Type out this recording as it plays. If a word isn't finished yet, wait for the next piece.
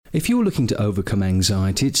If you're looking to overcome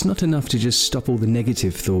anxiety, it's not enough to just stop all the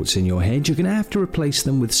negative thoughts in your head. You're going to have to replace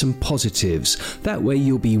them with some positives. That way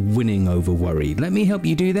you'll be winning over worry. Let me help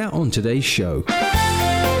you do that on today's show.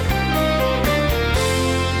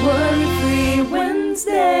 Worry-free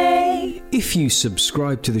Wednesday. If you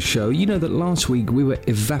subscribe to the show, you know that last week we were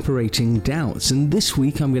evaporating doubts, and this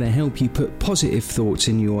week I'm going to help you put positive thoughts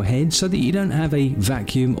in your head so that you don't have a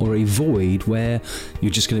vacuum or a void where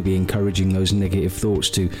you're just going to be encouraging those negative thoughts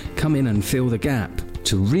to come in and fill the gap.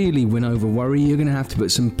 To really win over worry, you're going to have to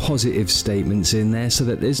put some positive statements in there so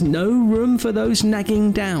that there's no room for those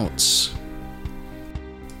nagging doubts.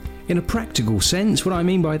 In a practical sense, what I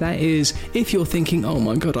mean by that is, if you're thinking, oh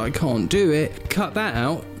my God, I can't do it, cut that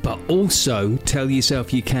out, but also tell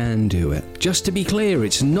yourself you can do it. Just to be clear,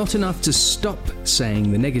 it's not enough to stop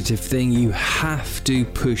saying the negative thing. You have to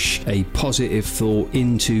push a positive thought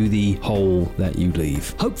into the hole that you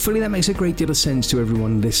leave. Hopefully that makes a great deal of sense to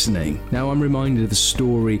everyone listening. Now, I'm reminded of the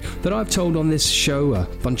story that I've told on this show a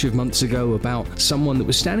bunch of months ago about someone that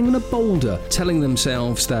was standing on a boulder telling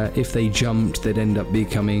themselves that if they jumped, they'd end up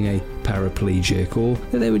becoming a paraplegic, or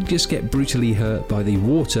that they would just get brutally hurt by the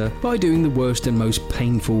water by doing the worst and most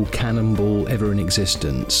painful cannonball ever in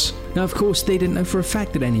existence. Now, of course, they didn't know for a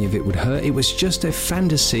fact that any of it would hurt. It was just a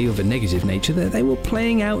fantasy of a negative nature that they were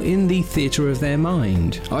playing out in the theatre of their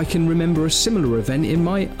mind. I can remember a similar event in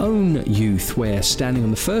my own youth where standing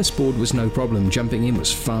on the first board was no problem, jumping in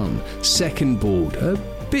was fun. Second board, a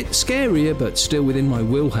bit scarier, but still within my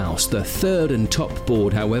wheelhouse. The third and top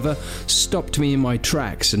board, however, stopped me in my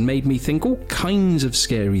tracks and made me think all kinds of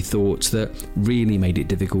scary thoughts that really made it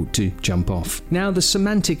difficult to jump off. Now, the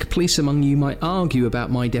semantic police among you might argue about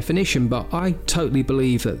my definition, but I totally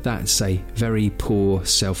believe that that's a very poor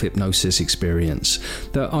self-hypnosis experience.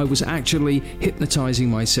 That I was actually hypnotizing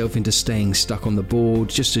myself into staying stuck on the board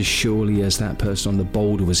just as surely as that person on the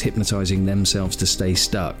boulder was hypnotizing themselves to stay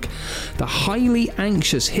stuck. The highly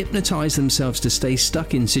anxious hypnotize themselves to stay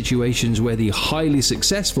stuck in situations where the highly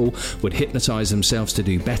successful would hypnotize themselves to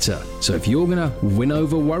do better. So if you're going to win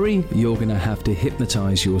over worry, you're going to have to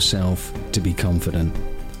hypnotize yourself to be confident.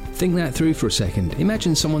 Think that through for a second.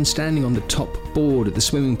 Imagine someone standing on the top board at the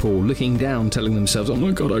swimming pool, looking down, telling themselves, oh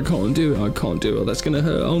my God, I can't do it, I can't do it, oh, that's going to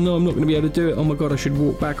hurt, oh no, I'm not going to be able to do it, oh my God, I should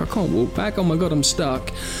walk back, I can't walk back, oh my God, I'm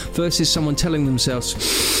stuck. Versus someone telling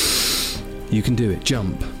themselves, you can do it,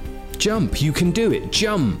 jump. Jump, you can do it,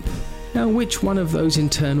 jump. Now, which one of those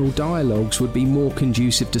internal dialogues would be more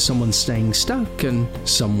conducive to someone staying stuck and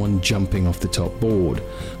someone jumping off the top board?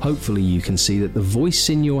 Hopefully you can see that the voice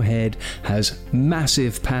in your head has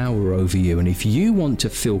massive power over you, and if you want to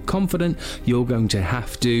feel confident, you're going to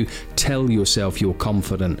have to tell yourself you're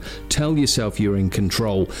confident, tell yourself you're in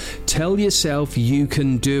control, tell yourself you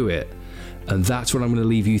can do it. And that's what I'm going to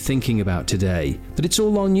leave you thinking about today. That it's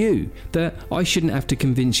all on you. That I shouldn't have to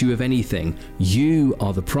convince you of anything. You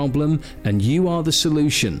are the problem and you are the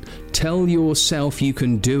solution. Tell yourself you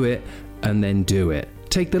can do it and then do it.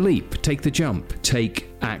 Take the leap, take the jump, take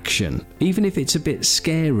action. Even if it's a bit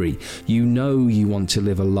scary, you know you want to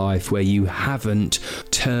live a life where you haven't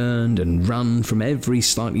turned and run from every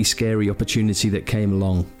slightly scary opportunity that came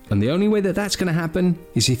along. And the only way that that's going to happen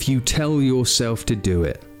is if you tell yourself to do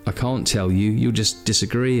it. I can't tell you, you'll just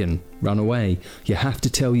disagree and run away. You have to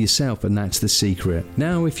tell yourself, and that's the secret.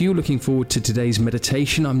 Now, if you're looking forward to today's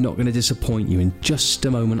meditation, I'm not going to disappoint you. In just a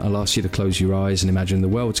moment, I'll ask you to close your eyes and imagine the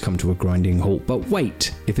world's come to a grinding halt. But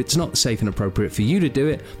wait, if it's not safe and appropriate for you to do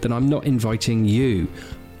it, then I'm not inviting you.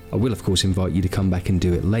 I will, of course, invite you to come back and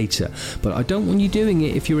do it later, but I don't want you doing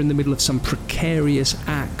it if you're in the middle of some precarious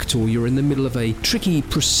act or you're in the middle of a tricky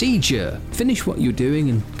procedure. Finish what you're doing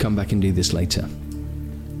and come back and do this later.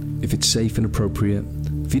 If it's safe and appropriate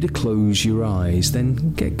for you to close your eyes,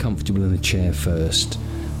 then get comfortable in a chair first.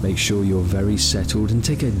 Make sure you're very settled and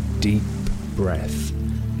take a deep breath.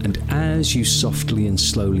 And as you softly and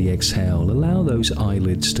slowly exhale, allow those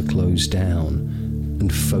eyelids to close down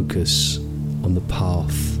and focus on the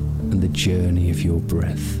path and the journey of your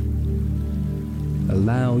breath.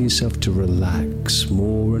 Allow yourself to relax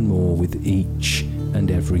more and more with each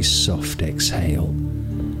and every soft exhale.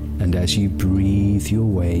 And as you breathe your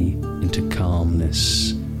way into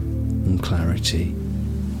calmness and clarity,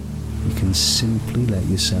 you can simply let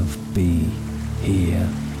yourself be here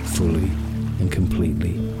fully and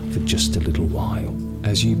completely for just a little while.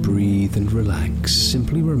 As you breathe and relax,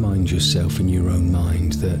 simply remind yourself in your own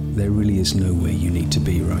mind that there really is nowhere you need to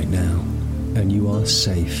be right now, and you are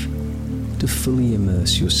safe to fully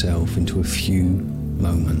immerse yourself into a few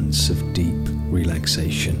moments of deep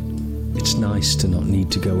relaxation. It's nice to not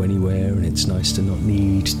need to go anywhere, and it's nice to not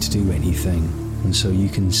need to do anything, and so you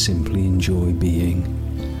can simply enjoy being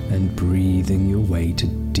breathing your way to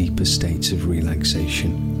deeper states of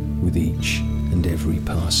relaxation with each and every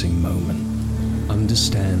passing moment.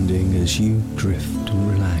 Understanding as you drift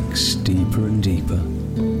and relax deeper and deeper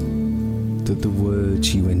that the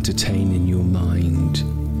words you entertain in your mind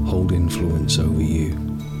hold influence over you.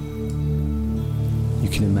 You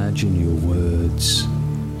can imagine your words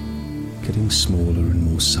getting smaller and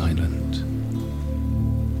more silent,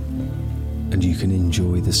 and you can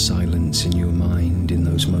enjoy the silence in your mind in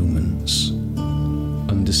those moments,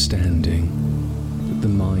 understanding that the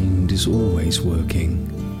mind is always working,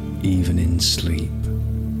 even in sleep,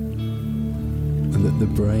 and that the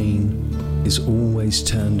brain is always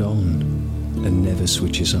turned on and never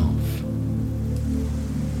switches off.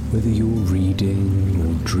 Whether you're reading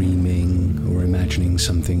or dreaming or imagining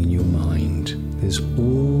something in your mind, there's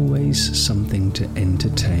always something to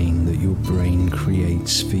entertain that your brain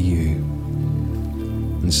creates for you.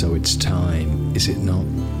 And so it's time, is it not,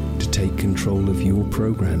 to take control of your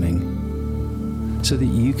programming so that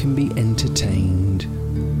you can be entertained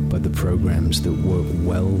by the programs that work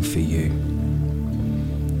well for you.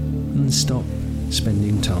 And stop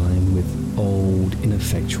spending time with old,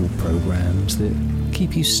 ineffectual programs that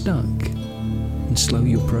keep you stuck and slow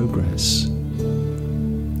your progress.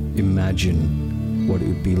 Imagine what it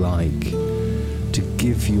would be like to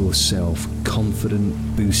give yourself confident,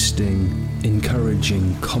 boosting,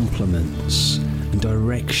 encouraging compliments and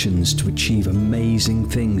directions to achieve amazing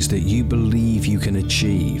things that you believe you can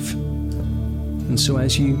achieve. And so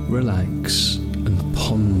as you relax and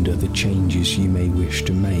ponder the changes you may wish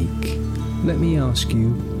to make, let me ask you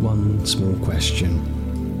one small question.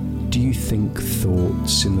 Do you think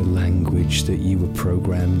thoughts in the language that you were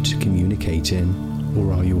programmed to communicate in,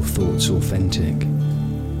 or are your thoughts authentic?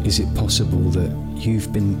 Is it possible that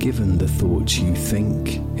you've been given the thoughts you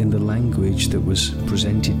think in the language that was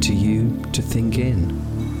presented to you to think in?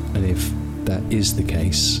 And if that is the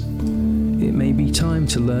case, it may be time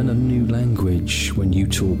to learn a new language when you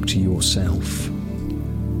talk to yourself.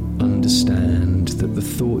 Understand that the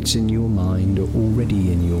thoughts in your mind are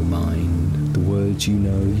already in your mind. The words you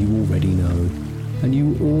know, you already know. And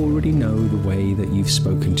you already know the way that you've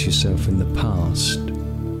spoken to yourself in the past.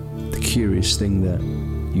 The curious thing that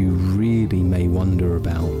you really may wonder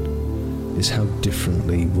about is how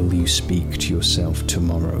differently will you speak to yourself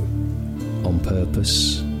tomorrow? On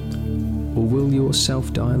purpose? Or will your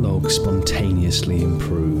self-dialogue spontaneously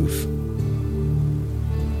improve?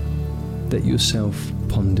 Let yourself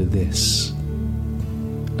ponder this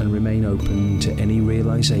and remain open to any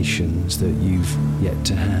realizations that you've yet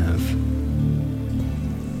to have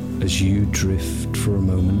as you drift for a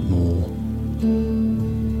moment more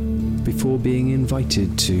before being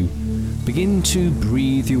invited to begin to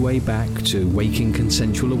breathe your way back to waking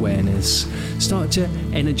consensual awareness. Start to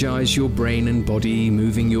energize your brain and body,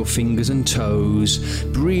 moving your fingers and toes,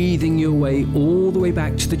 breathing your way all the way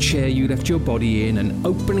back to the chair you left your body in, and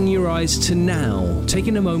opening your eyes to now,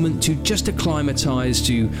 taking a moment to just acclimatize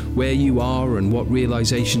to where you are and what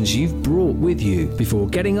realizations you've brought with you before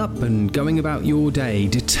getting up and going about your day,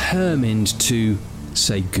 determined to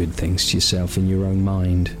say good things to yourself in your own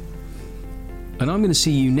mind. And I'm going to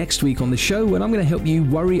see you next week on the show, and I'm going to help you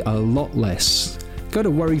worry a lot less. Go to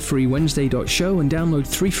worryfreewednesday.show and download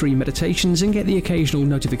 3 free meditations and get the occasional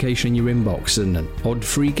notification in your inbox and an odd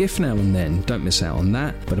free gift now and then. Don't miss out on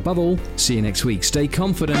that. But above all, see you next week. Stay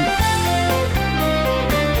confident.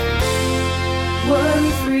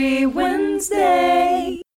 Worry-Free Wednesday.